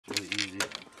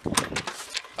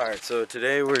Alright, so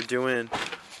today we're doing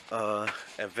an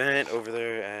event over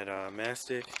there at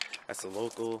Mastic. That's the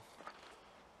local.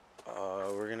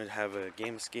 We're going to have a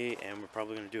game of skate and we're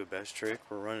probably going to do a best trick.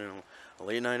 We're running a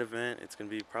late night event. It's going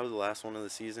to be probably the last one of the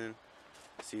season.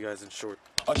 See you guys in short.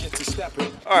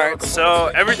 Alright, so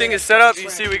everything is set up.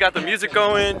 You see we got the music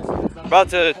going. About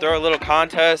to throw a little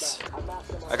contest.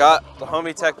 I got the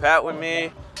homie Tech Pat with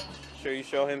me. Sure you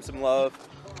show him some love.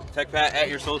 Tech Pat at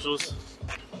your socials.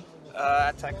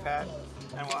 At Tech Pat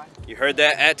NY. You heard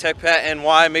that, at Tech Pat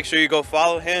NY. Make sure you go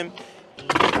follow him.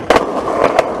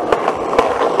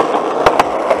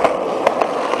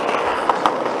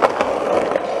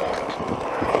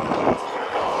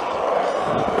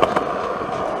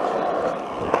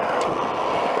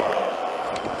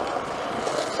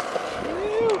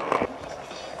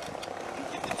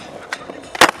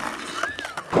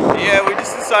 Yeah, we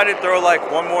just decided to throw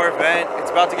like one more event. It's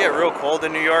about to get real cold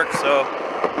in New York, so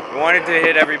we wanted to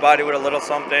hit everybody with a little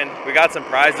something. We got some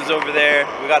prizes over there.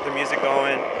 We got the music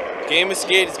going. Game of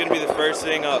skate is going to be the first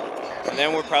thing up. And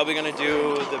then we're probably going to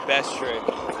do the best trick.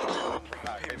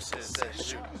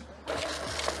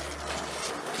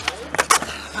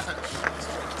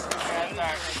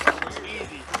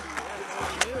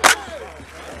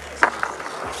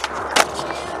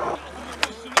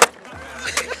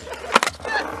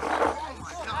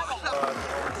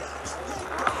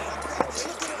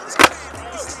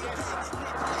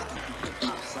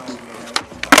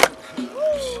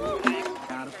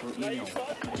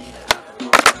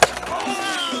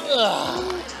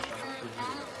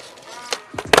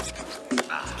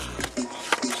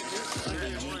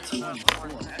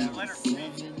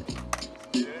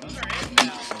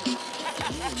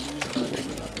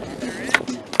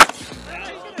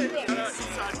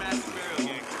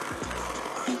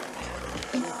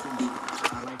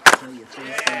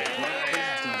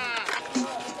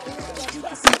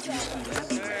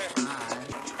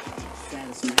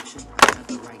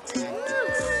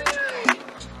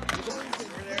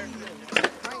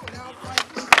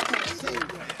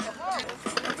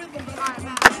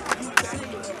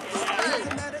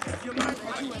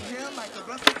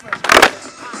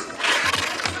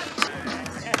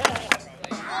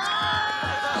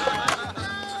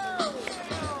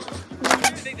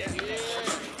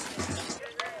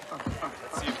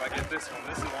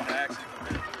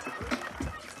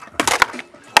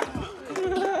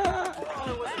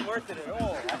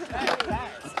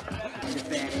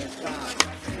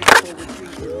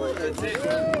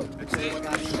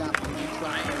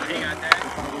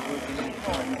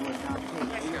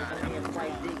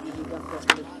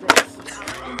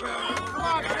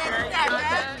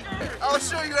 I'll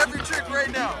show you every trick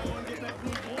right now.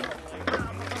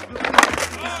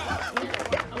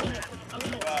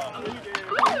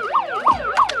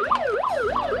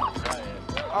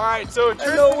 All right, so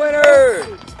No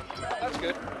winner! That's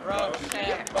good.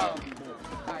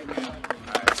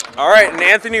 All right, and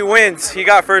Anthony wins. He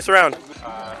got first round.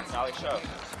 Sally show.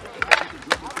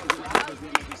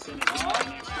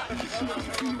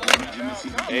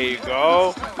 There you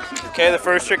go. Okay, the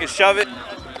first trick is shove it.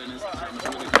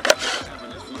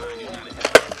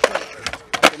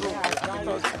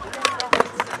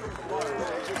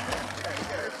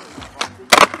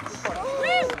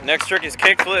 Next trick is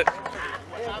kickflip.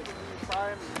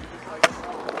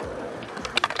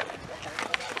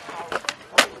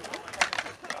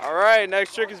 All right,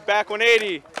 next trick is back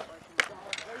 180.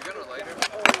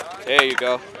 There you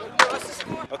go.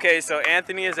 Okay, so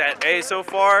Anthony is at A so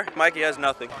far. Mikey has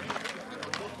nothing.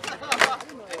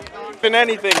 Been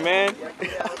anything, man.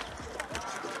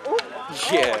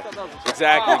 Yeah,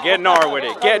 exactly. Get gnar with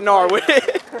it. Get gnar with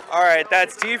it. All right,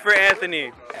 that's T for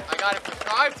Anthony. I got it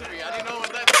subscribed to me. I didn't know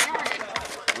what that thing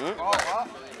was.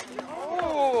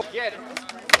 Oh, get it.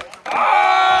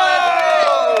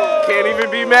 Oh! Can't even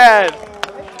be mad.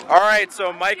 All right,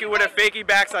 so Mikey with a fakey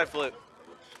backside flip.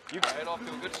 Right off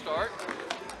to a good start.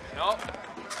 Nope.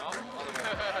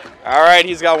 All right,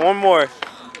 he's got one more.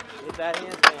 Get that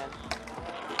handstand.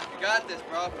 You got this,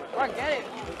 bro. Come on, get it.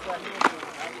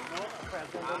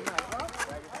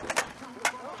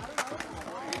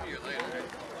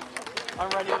 I'm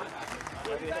ready.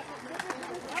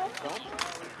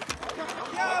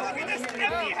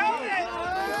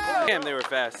 Damn, they were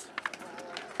fast.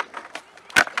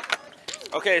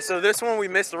 Okay, so this one we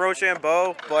missed the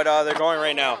Rochambeau, but they're going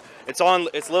right now. It's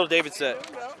Lil Dave's set.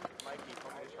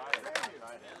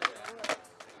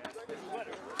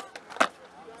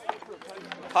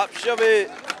 Hop, shove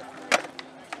it.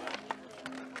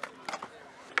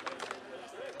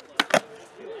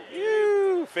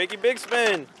 Fakey big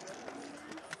spin.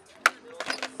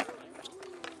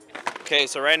 Okay,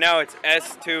 so right now it's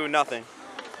S2 nothing.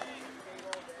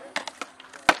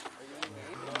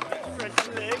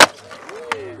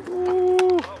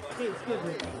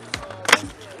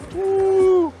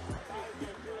 Woo.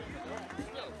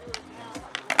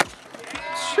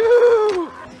 Shoo.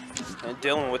 And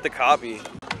Dylan with the copy.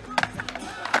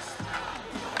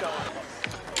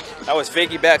 That was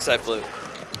fakey backside flip.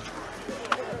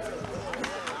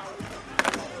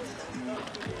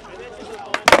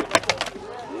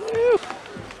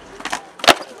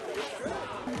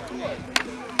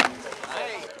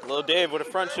 Lil Dave with a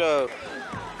front shove.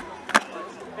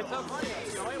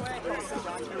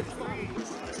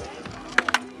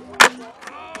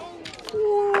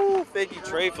 Woo, fakey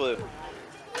tray flip.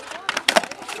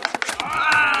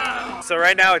 So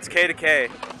right now it's K to K.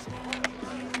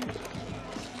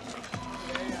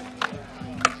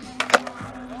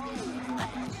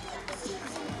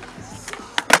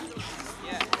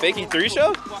 Fakey three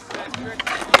shove?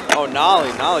 Oh,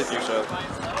 Nollie three shove.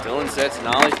 Dylan sets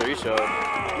Nollie three shove.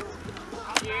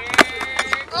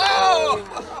 Oh!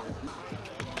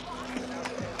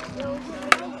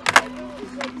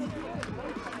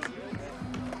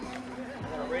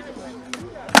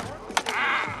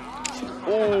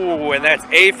 Ooh, and that's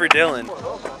A for Dylan.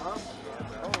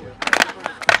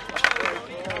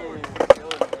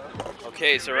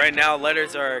 Okay, so right now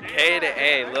letters are K to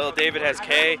A. Lil David has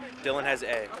K, Dylan has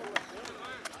A.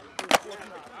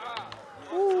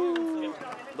 Ooh,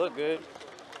 look good.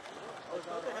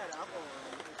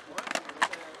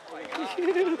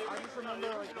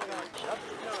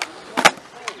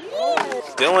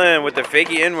 Dylan with the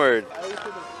fakey inward.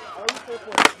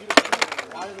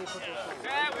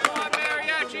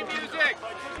 Music.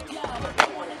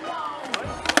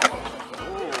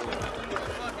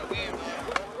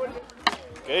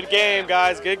 Good game,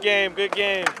 guys. Good game. Good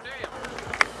game.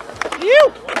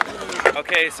 Phew.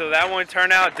 Okay, so that one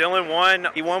turned out. Dylan won.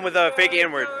 He won with a fakey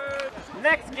inward.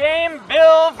 Next game,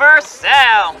 Bill vs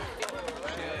Sal.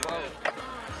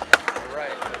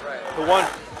 Right. Who won?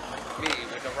 Me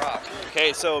with the rock.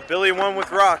 Okay, so Billy won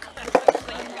with rock.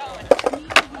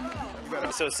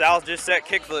 So Sal just set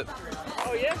kickflip.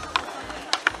 Oh, yeah?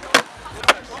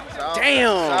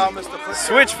 Damn! Sal, Mr.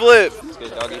 Switch flip. That's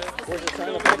good, doggy.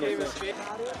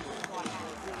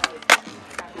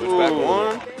 Push back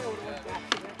one.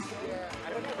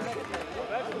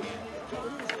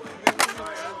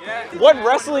 What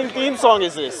wrestling theme song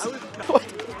is this?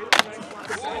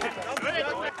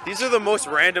 These are the most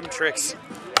random tricks.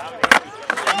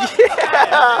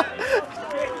 Yeah!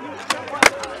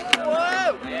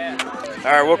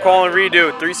 All right, we'll call and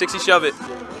redo. 360 shove it.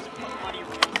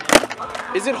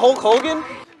 Is it Hulk Hogan?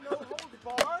 Oh,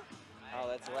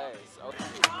 that's hilarious.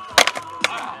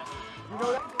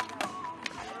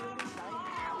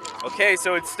 Okay,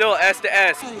 so it's still S to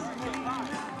S.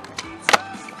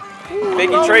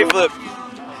 Making tray flip.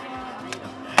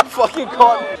 Fucking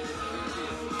caught.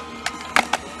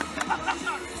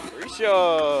 Three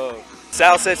shove.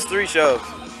 Sal sets three shoves.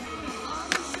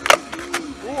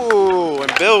 Ooh,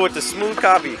 and Bill with the smooth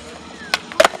copy.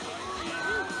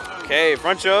 Okay,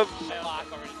 front shove.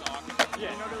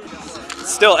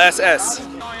 Still SS.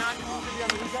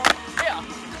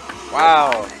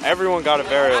 Wow, everyone got a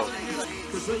burial.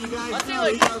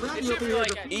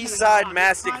 Eastside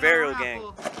Mastic Burial Gang.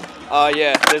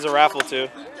 Yeah, there's a raffle too.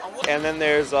 And then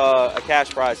there's a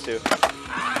cash prize too.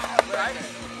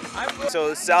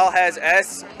 So Sal has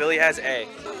S, Billy has A.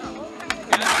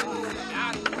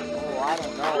 Oh, I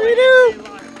don't know. Redo.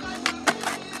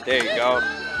 There you go.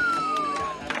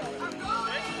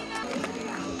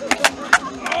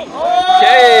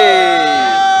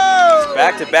 Okay.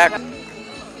 Back to back.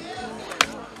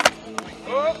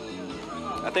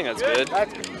 I think that's good.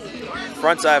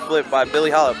 Frontside flip by Billy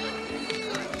Holop.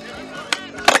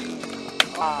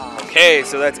 Okay,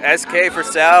 so that's SK for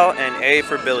Sal and A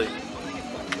for Billy.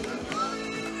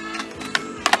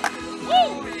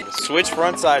 Switch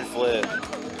frontside flip.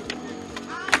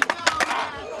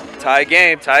 Tie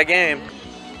game, tie game.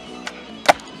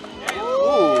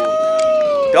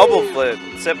 Ooh. Double flip,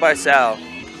 set by Sal.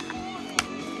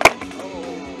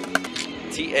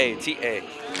 TA, TA.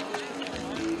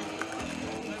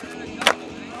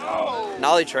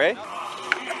 Nollie tray.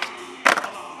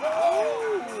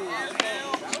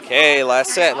 Okay,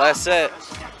 last set, last set.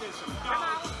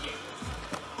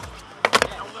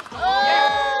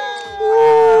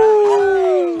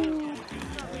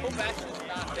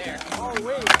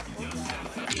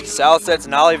 Sal sets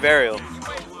Nollie varial.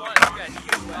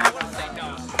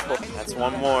 That's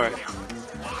one more.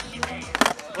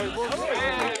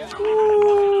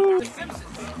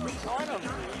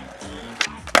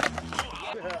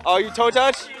 Oh, you toe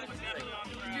touch?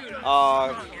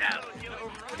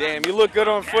 Damn, you look good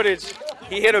on footage.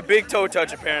 He hit a big toe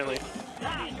touch apparently.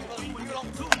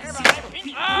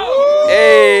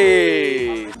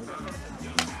 Hey!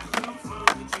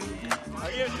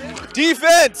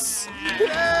 Defense!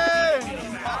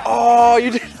 Oh,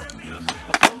 you did.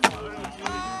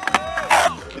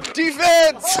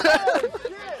 Defense!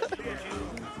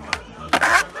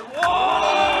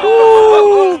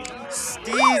 Woo!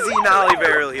 Steezy nollie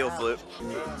barrel heel flip.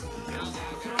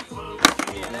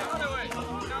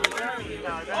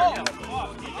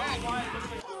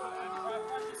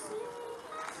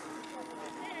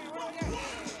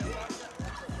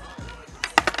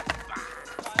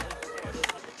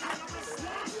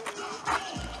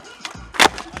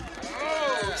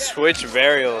 Switch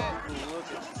varial.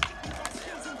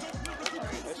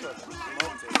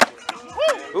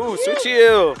 Ooh, switch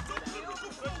heel.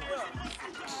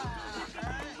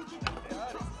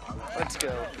 Let's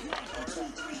go.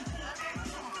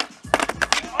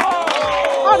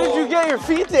 Oh! How did you get your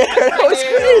feet there? That was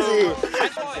crazy.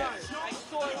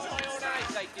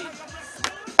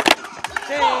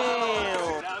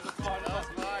 Damn.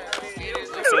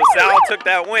 So Sal took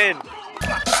that win.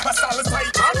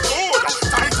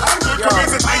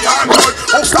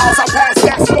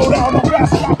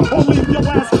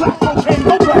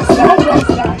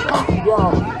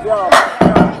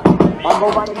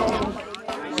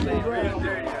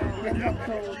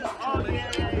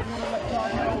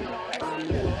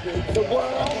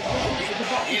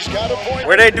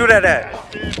 Where they do that at?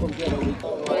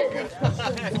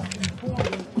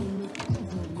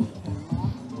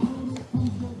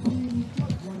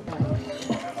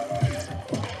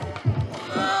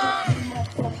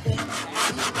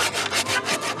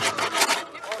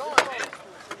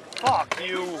 Fuck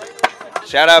you.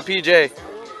 Shout out PJ.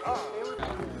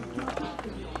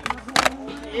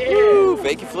 Woo,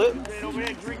 fakey flip.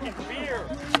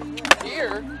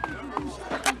 Beer?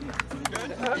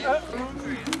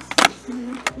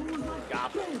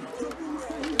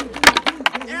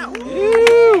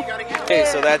 Okay,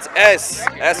 so that's S.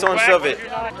 S on shove it.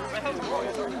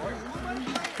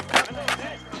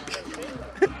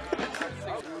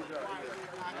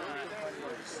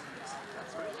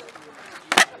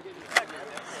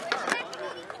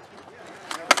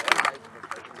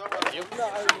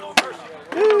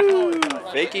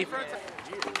 Fakey.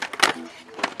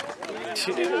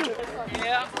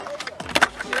 Yeah.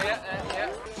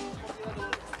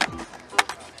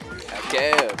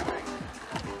 Okay.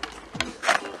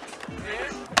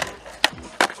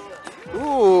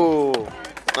 Ooh,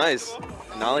 nice.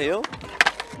 Nollie heel.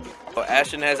 Oh,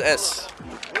 Ashton has S.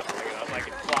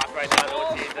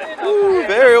 Ooh,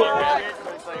 varial.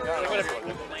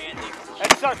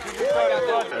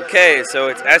 Okay, so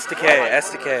it's S to K, S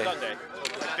to K.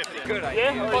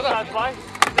 Yeah, sounds fine.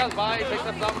 Sounds fine. He picks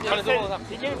up something.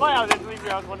 He gave my house in 3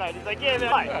 rounds one night. He's like, yeah,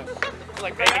 man. It's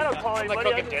like I don't call anybody.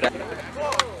 cooking dinner.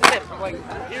 I'm like,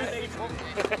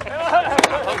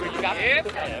 hungry. You got it?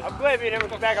 I'm glad me and him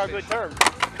was back on good terms.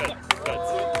 Good.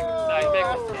 Nice, big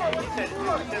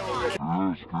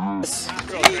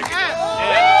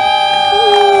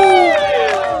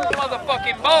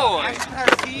motherfucking boy.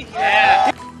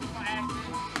 Yeah.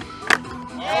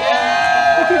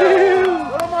 A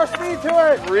little more speed to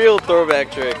it. Real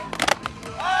throwback trick.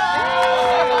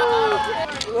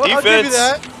 Defense.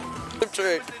 Flip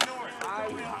trick.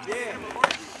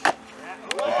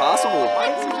 Impossible.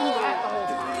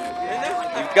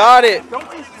 You've got it.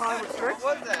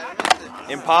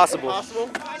 Impossible.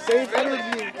 Save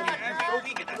energy.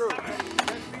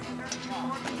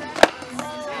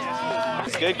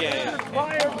 It's a good game.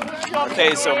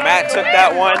 Okay, so Matt took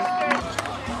that one.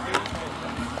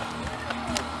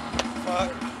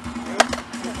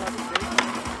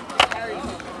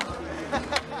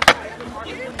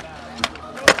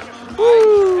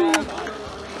 Woo!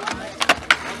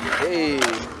 Hey.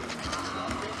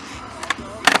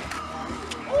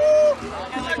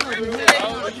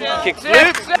 Kick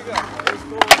flip.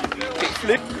 Kick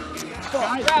flip.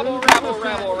 Rabble.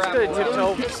 Good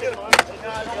tiptoe.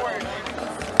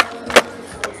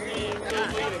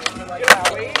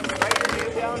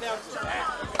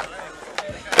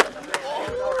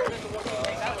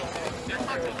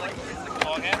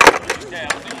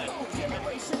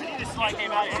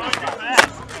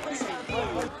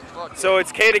 So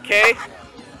it's K to K.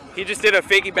 He just did a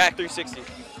fakey back 360.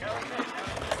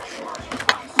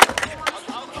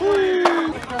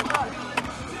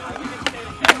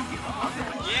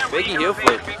 Fakey heel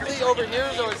flip. Over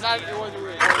here, so it's not the one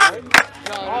right?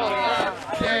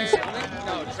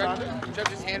 No, Trev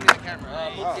just handed me the camera.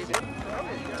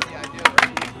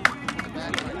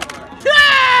 Yeah,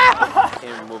 I do.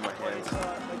 Can't even move my hands.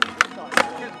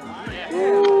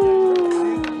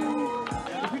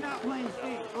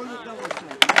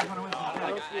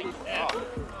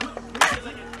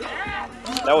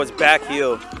 That was back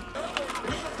heel.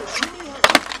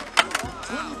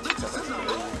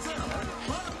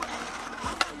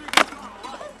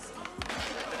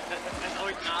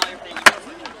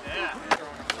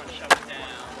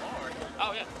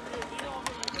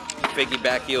 Fakey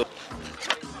back heel.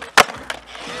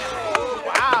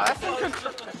 Wow, that's some good.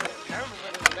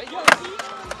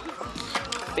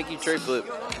 Fakey tray flip.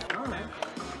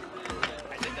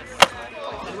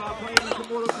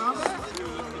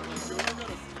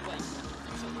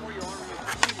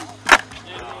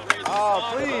 Oh,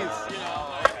 please.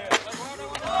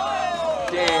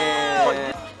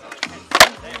 Damn.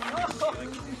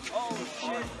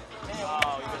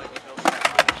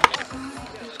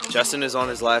 Justin is on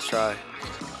his last try.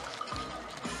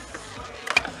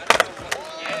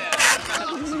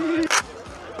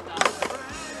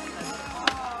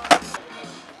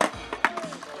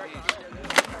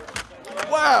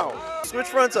 Wow! Switch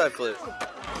frontside flip.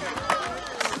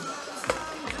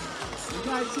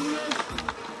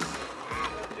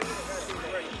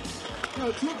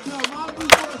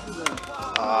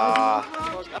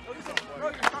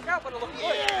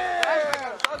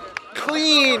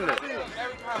 Clean! That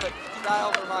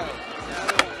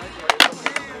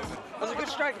was a good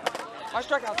strikeout. My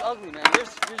strikeout's ugly, man. Yours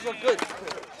look good.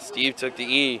 Steve took the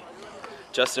E.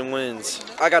 Justin wins.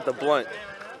 I got the blunt.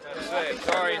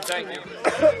 Sorry and thank you.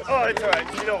 Oh, it's alright.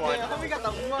 You don't want it. We got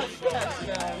the mustache,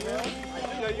 man.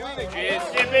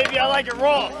 Yeah, baby, I like it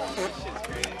raw.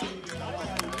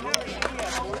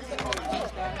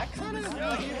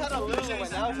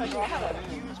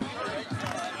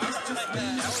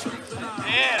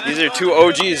 These are two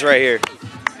OGs right here.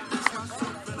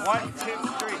 1, 2, 3.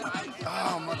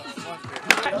 Oh,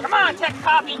 motherfucker. Come on, tech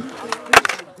copy.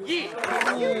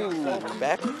 Yeah. Ooh,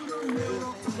 back.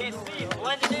 Can't see it.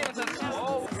 Blend it in with the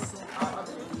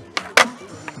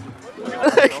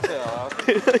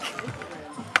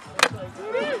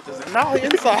No,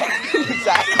 inside.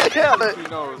 Exactly. Yeah, but he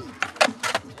knows.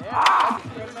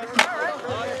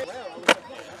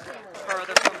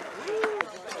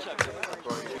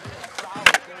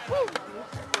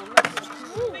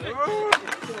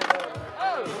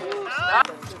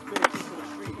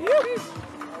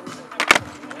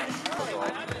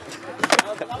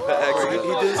 He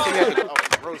did this thing at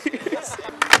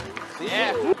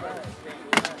Yeah.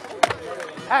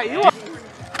 Hey, you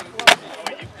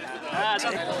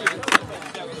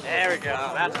There we go.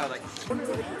 That's how like.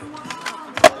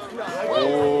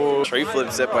 Oh, tray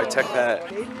flip set by Tech Pat.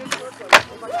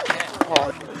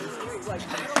 Oh.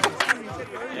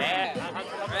 Yeah.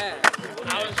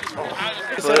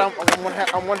 He said I'm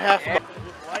one half.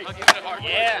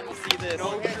 Yeah. See this. No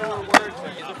words.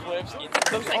 Use the flips.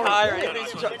 Don't say hi or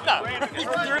anything. No.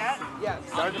 Yeah.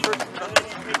 Start the first.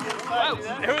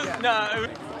 It was no.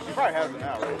 You probably have it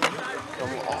now, right?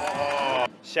 Come on.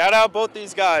 Shout out both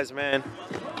these guys, man.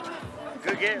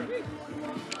 Good game.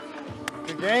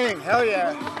 Good game. Hell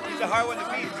yeah. He's a hard one to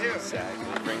beat too. Exactly.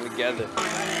 Bring together.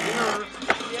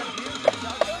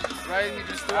 Right, you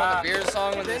just threw on the beer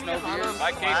song when there's no beers.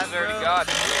 My case is already got.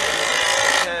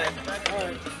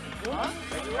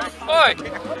 Oi!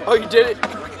 Oh, you did it.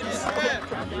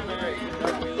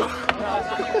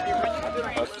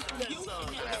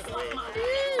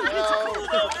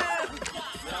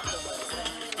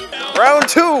 Round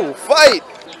 2, fight!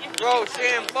 Throw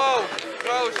shampoo!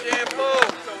 Throw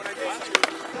shampoo!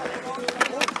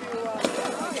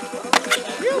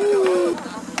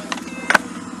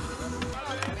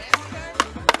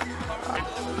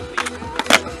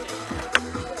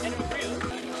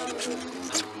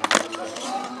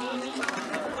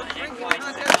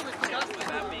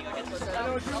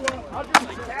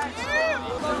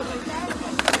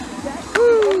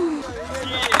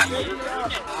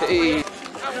 Hey.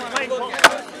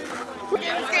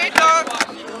 Skate dog!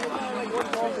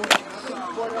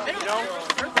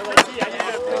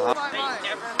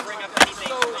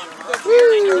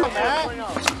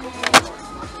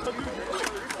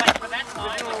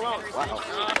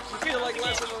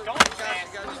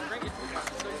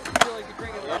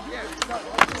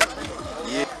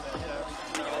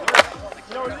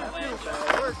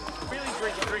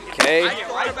 Okay.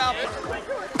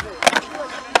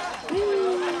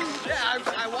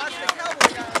 I watched the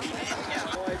Cowboy guy.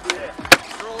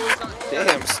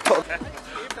 Damn, stuck.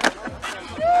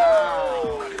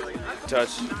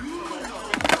 Touch.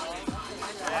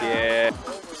 Yeah.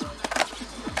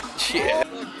 Yeah.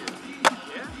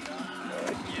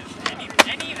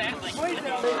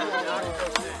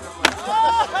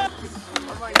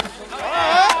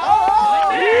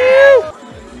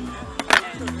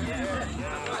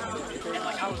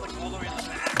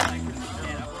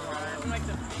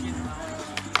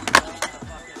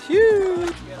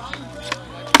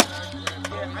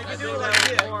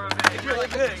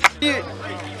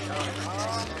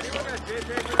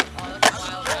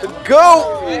 Go!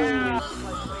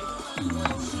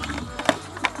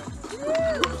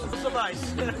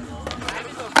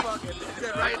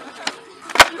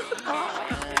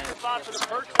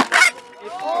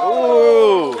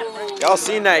 Ooh, y'all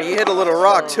seen that? He hit a little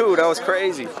rock too. That was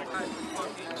crazy.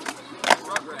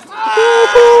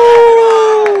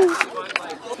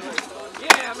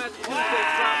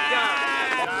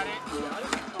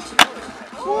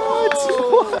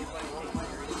 What?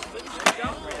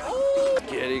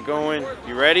 Get it going.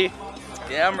 You ready?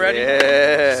 Yeah, I'm ready.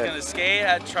 Yeah. Just gonna skate,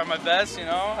 had to try my best, you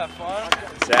know, have fun.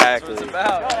 Exactly. That's what it's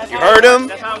about. You heard him?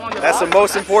 That's the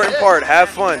most important part. Have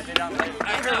fun.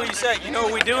 I heard what you said. You know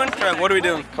what we doing? What are we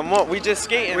doing? Come on, we just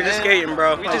skating. We're just skating,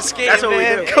 bro. We just skating. That's what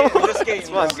man. we do. Come on. We're just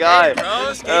skating. That's my guy.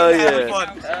 Bro, skating, oh having yeah. fun.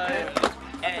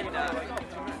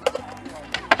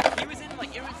 He was in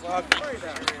like, it was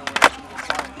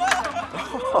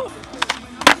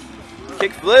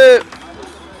Kick flip.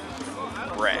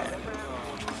 Rad.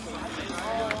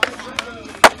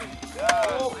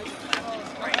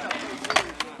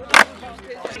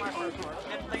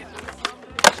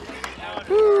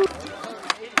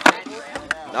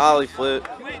 Nollie flip.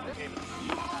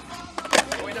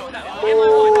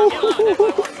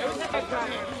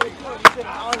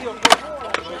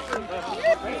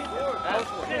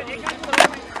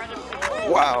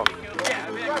 Wow.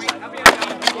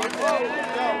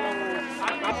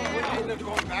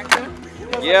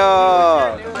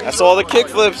 Yeah, that's all the kick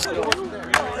flips.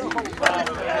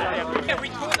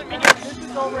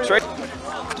 Trade.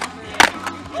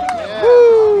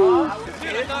 Woo.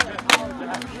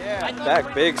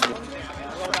 Back big.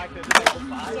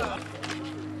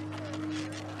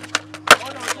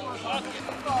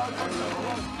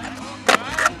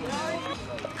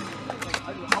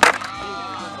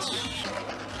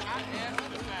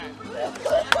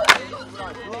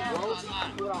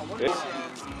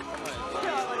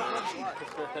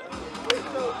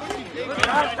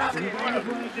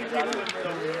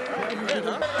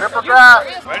 Triple grab.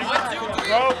 Ready?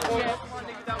 Go.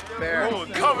 Ooh,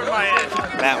 cover my ass.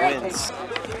 Matt wins.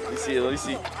 Let me see. Let me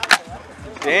see.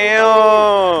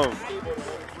 Damn.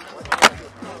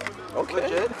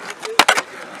 Okay.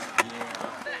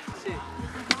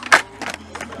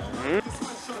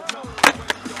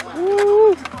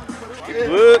 Woo.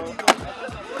 Good.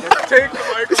 Take the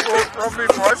microphone from me,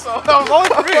 bro. That was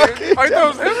me. I thought it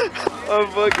was him. I'm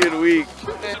fucking weak.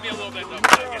 Maybe a little bit though.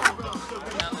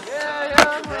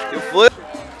 You flip.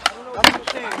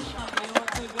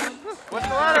 What's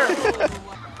the matter?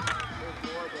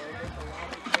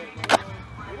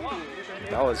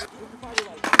 That was.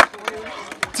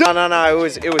 No.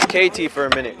 It was KT for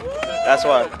a minute. That's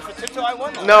why.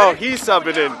 No, he's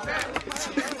subbing in.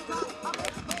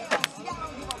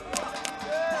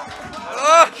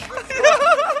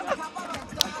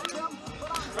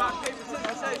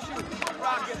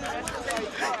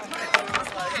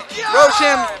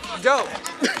 Rosham, dope.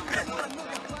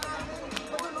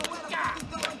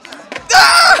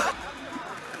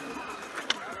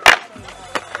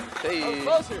 Hey.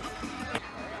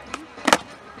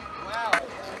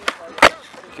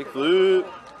 Kick flip.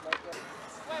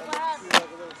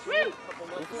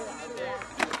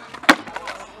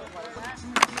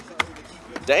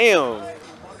 Damn.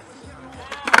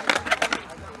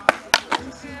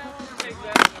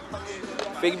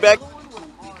 Big back.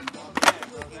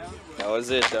 That was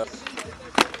it, though.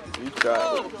 You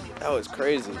tried. That was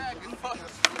crazy.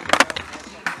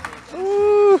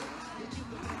 Woo.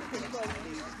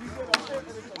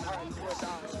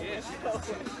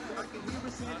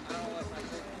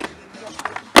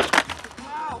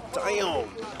 Damn.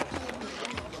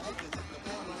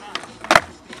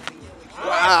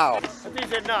 Wow. I think he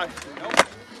said Knox.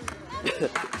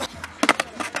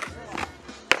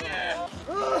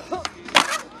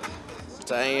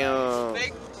 Damn.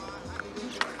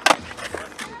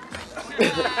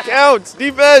 Counts.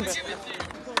 Defense.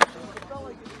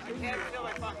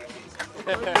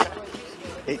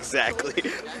 Exactly.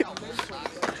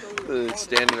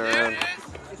 Standing around.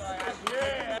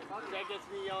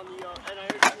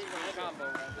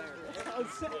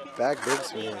 Back big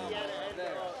swing.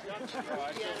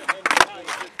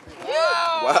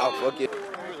 Wow, fuck it.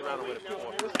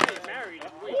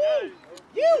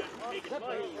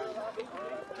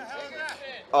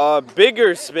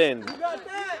 Bigger spin.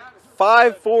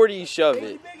 540 shove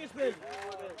it.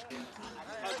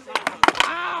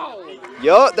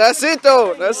 Yo, that's it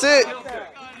though. That's it.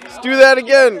 Let's do that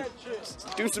again. Let's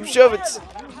do some shove-its.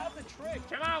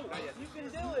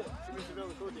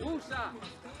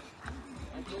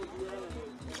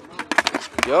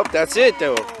 Yup, that's it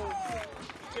though. Of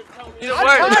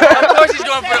course he's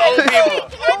going for the old people.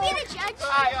 Can I be the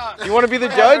judge? You want to be the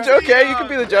judge? Okay, you can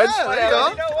be the judge. There you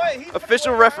go.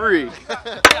 Official referee.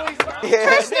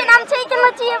 Tristen, I'm taking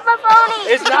Latifah Bafoni.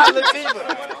 It's not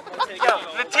Latifah. Yo,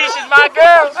 Letitia's my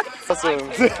girl. Awesome.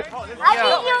 I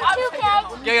beat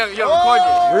you in 2K. Yo, record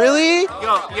this. Really?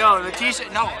 Yo, Letitia,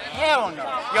 no, hell no.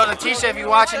 Yo, Letitia, if you're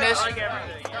watching this.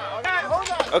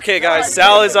 Okay, guys,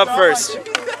 Sal is up first.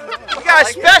 We got a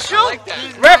special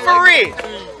referee.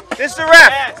 This is the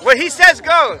ref. What he says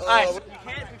goes. I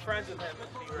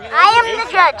am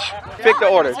the judge. Pick the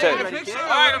order.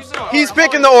 He's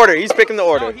picking the order. He's picking the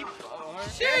order.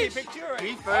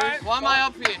 Why am I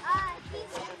up here?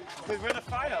 Because we're the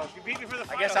final. You beat me for the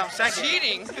final. I guess I'm second.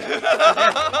 Cheating.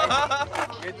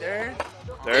 You're third.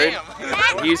 Third.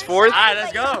 He's fourth. All right,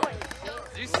 let's go.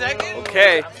 You second?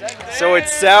 Okay. So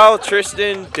it's Sal,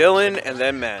 Tristen, Dylan, and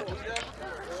then Matt. Go,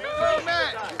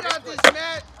 Matt. You got this,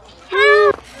 Matt.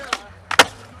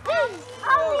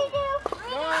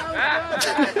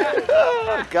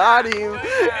 Got him.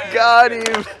 Got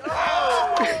him.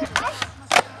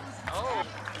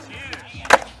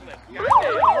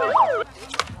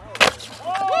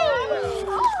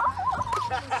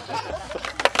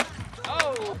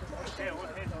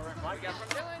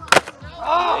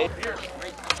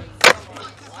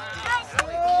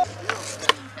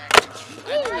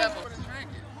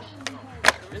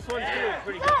 This one's doing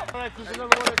pretty good. Alright, there's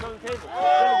another one that's on the table.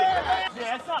 Yeah,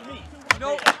 that's not me.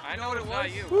 No, I know it was not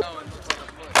you.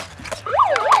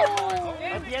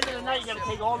 At the end of the night, you gotta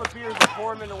take all the beers and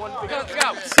pour them into one big. Let's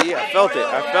go. See, I felt it.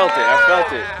 I felt it. I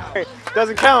felt it.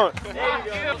 Doesn't count.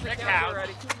 That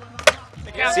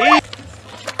counts. See?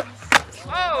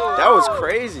 Oh. That was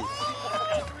crazy.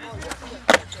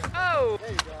 Oh.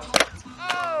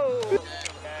 Oh.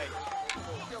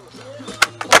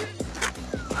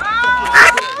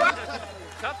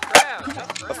 Tough crowd.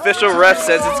 Official ref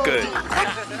says it's good.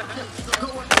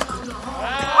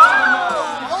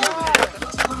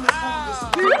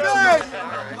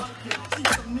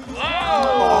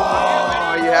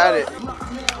 Oh, you had it.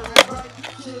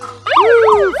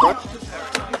 Woo.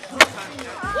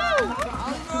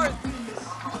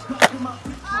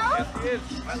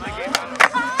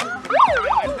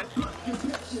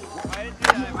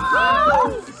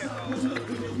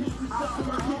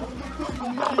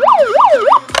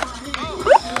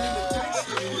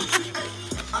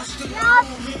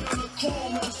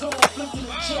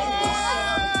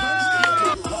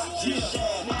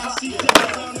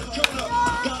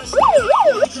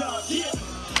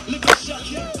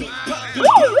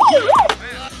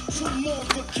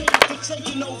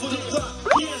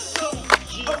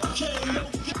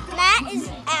 Matt is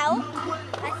out.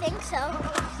 I think so.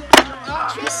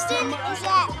 Tristen is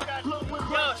at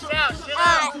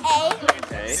A.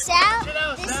 Sal,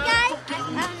 this guy,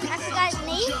 I forgot his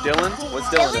name. Dylan? What's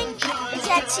Dylan? Dylan is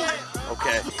at T.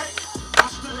 Okay.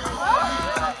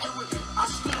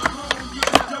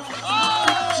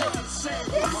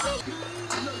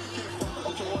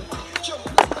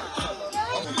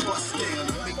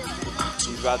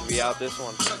 He's about to be out this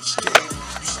one.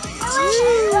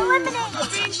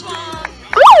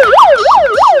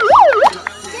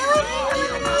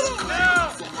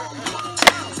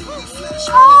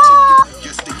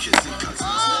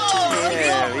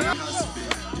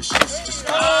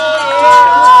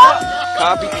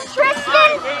 Copy.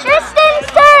 Tristen's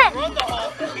turn.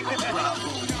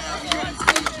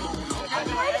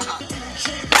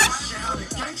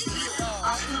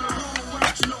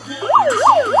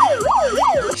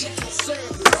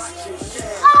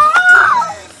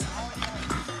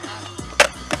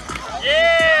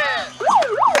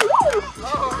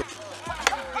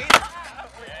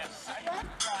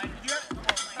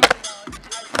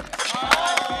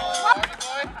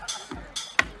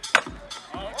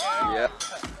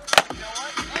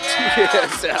 Yeah,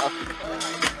 Sal.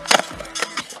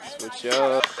 Switch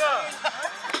up.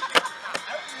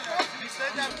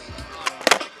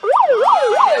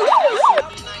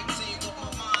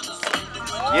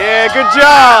 Yeah, good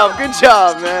job. Good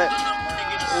job, man.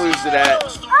 Lose to that.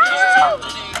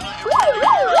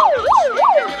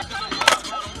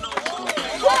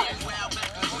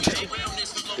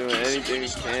 Doing anything we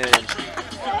can.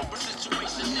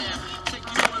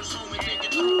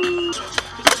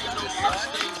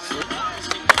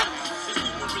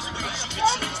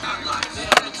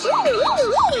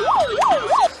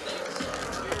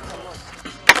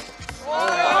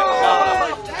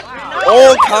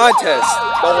 whole contest.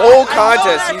 The whole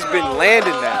contest, he's been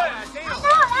landing that.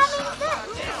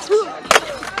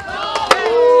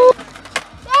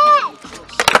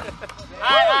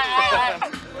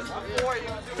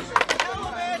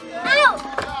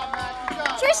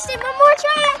 Tristen, one more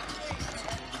try.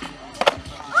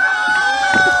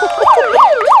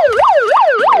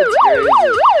 That's crazy.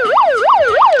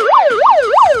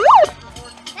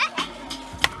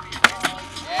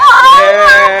 Yeah.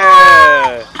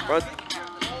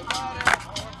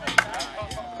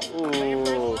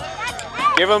 Ooh.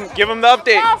 Give him the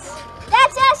update.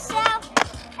 That's S, Sal,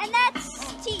 and that's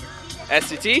T. S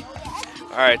to T?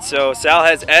 All right, so Sal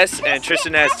has S and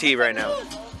Tristen has T right now.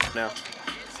 No.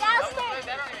 Sal's third.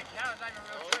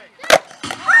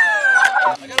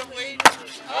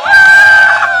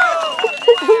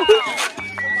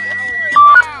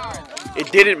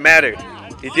 It didn't matter.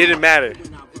 It didn't matter.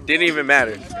 It didn't even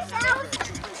matter.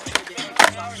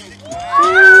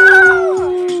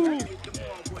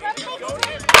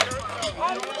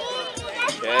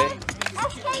 Okay.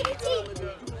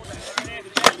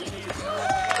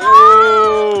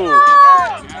 Ooh.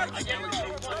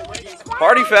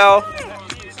 Party foul.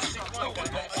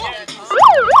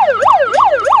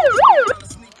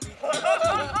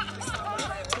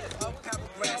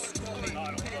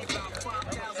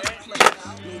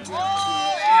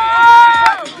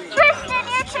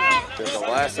 There's the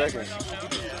last second.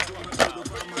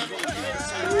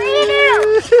 Redo.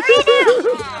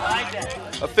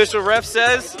 Official ref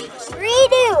says.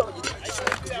 Redo.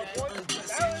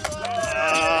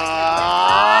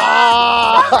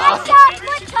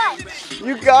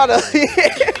 You gotta.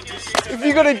 If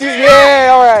you're gonna do,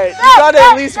 yeah, all right. You gotta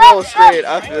at least roll straight.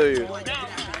 I feel you.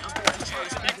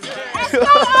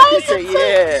 You say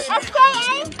yeah.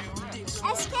 SKA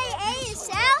is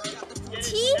Sal.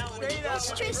 T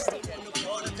is Tristen.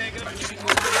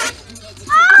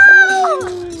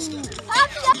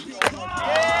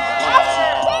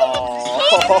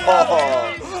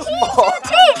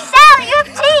 Sal, you have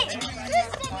T.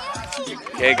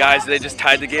 Okay, guys, they just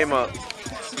tied the game up.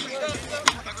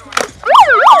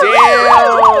 Damn,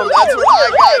 that's what I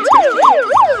got too.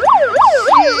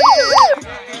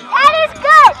 That is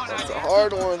good. That's a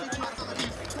hard one.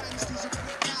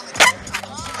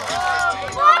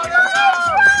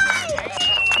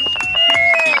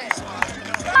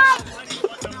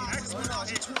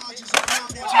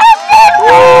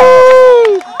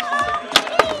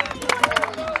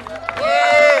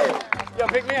 Yo,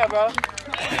 pick me up, bro.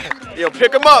 Yo,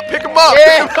 pick him up, pick him up.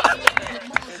 Yeah. Pick him up.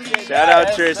 Shout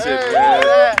out Tristen, man.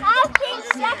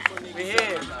 We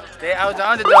here. I was the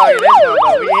underdog in this one,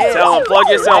 but we here. Tell him, plug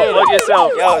yourself, plug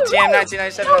yourself. Yo,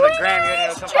 TM1997 on the gram. You already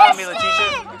know. Come follow me, Letitia.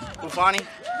 Bufani.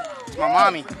 It's my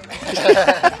mommy.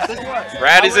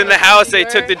 Rad is in the house. They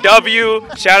took the W.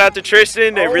 Shout out to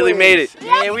Tristen. They really made it.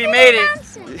 Yeah, we made it.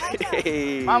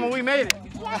 Hey. Mama, we made it.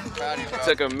 It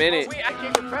took a minute. I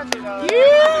came to pressure, though.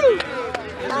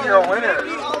 You're a winner.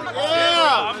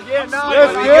 Yeah. Let's go.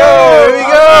 Here we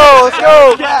go. Let's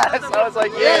go. Yes. I was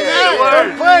like, yeah.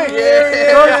 Third place.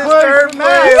 Third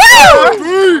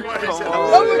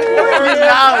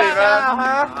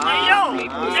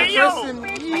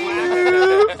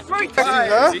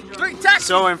place.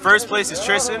 So in first place is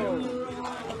Tristen.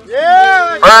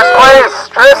 Yeah. First place,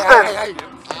 Tristen.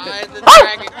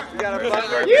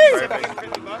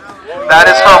 That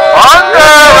is from Bunga.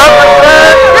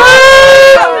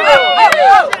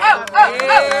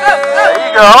 There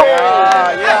you go.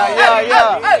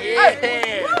 Yeah.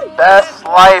 Best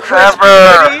life ever.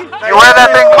 You wear that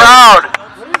thing proud.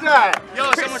 What is that? Yo,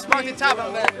 someone sparked the top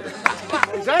of that.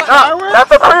 Is that no,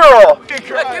 that's a pre-roll. Give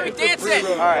me dancing.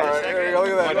 All right, here we go.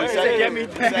 Look at that. Get me.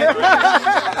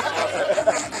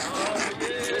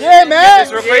 Yeah, man. Yeah.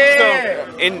 So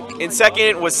in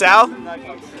second was Sal.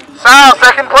 Sal,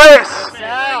 second place.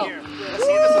 Sal.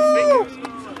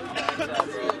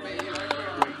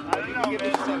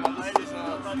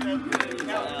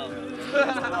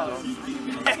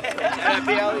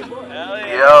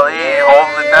 YALL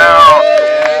holding it down.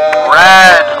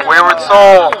 Rad, Wayward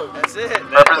Soul. That's it.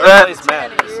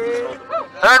 Represent.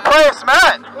 Third place,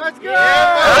 Matt. Let's go.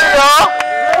 There you go.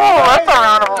 Oh, that's a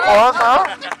round of applause, huh?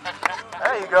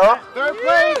 There you go. Third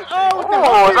place.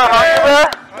 Oh, is that Hunky there?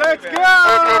 Let's go.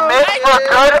 It makes for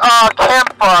good camp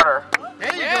fodder.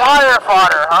 Fire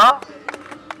fodder, huh?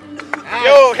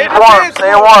 Yo, hit Stay warm,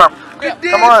 stay warm.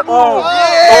 Come on. Oh.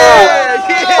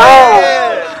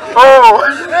 Oh.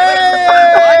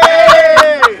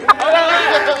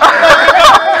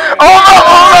 Oh.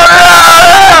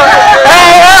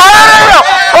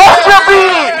 Bust your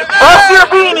beanie! Bust your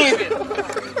beanie!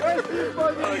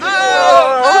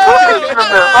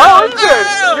 Oh,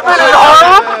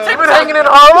 singing in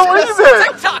Harlem? What is this?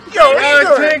 TikTok. Yo,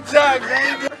 TikTok,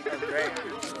 man.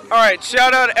 All right,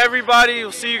 shout out everybody.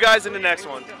 We'll see you guys in the next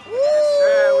one.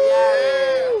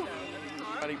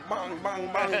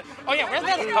 Oh yeah, where's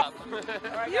that cup?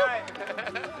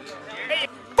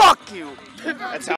 Fuck you. That's how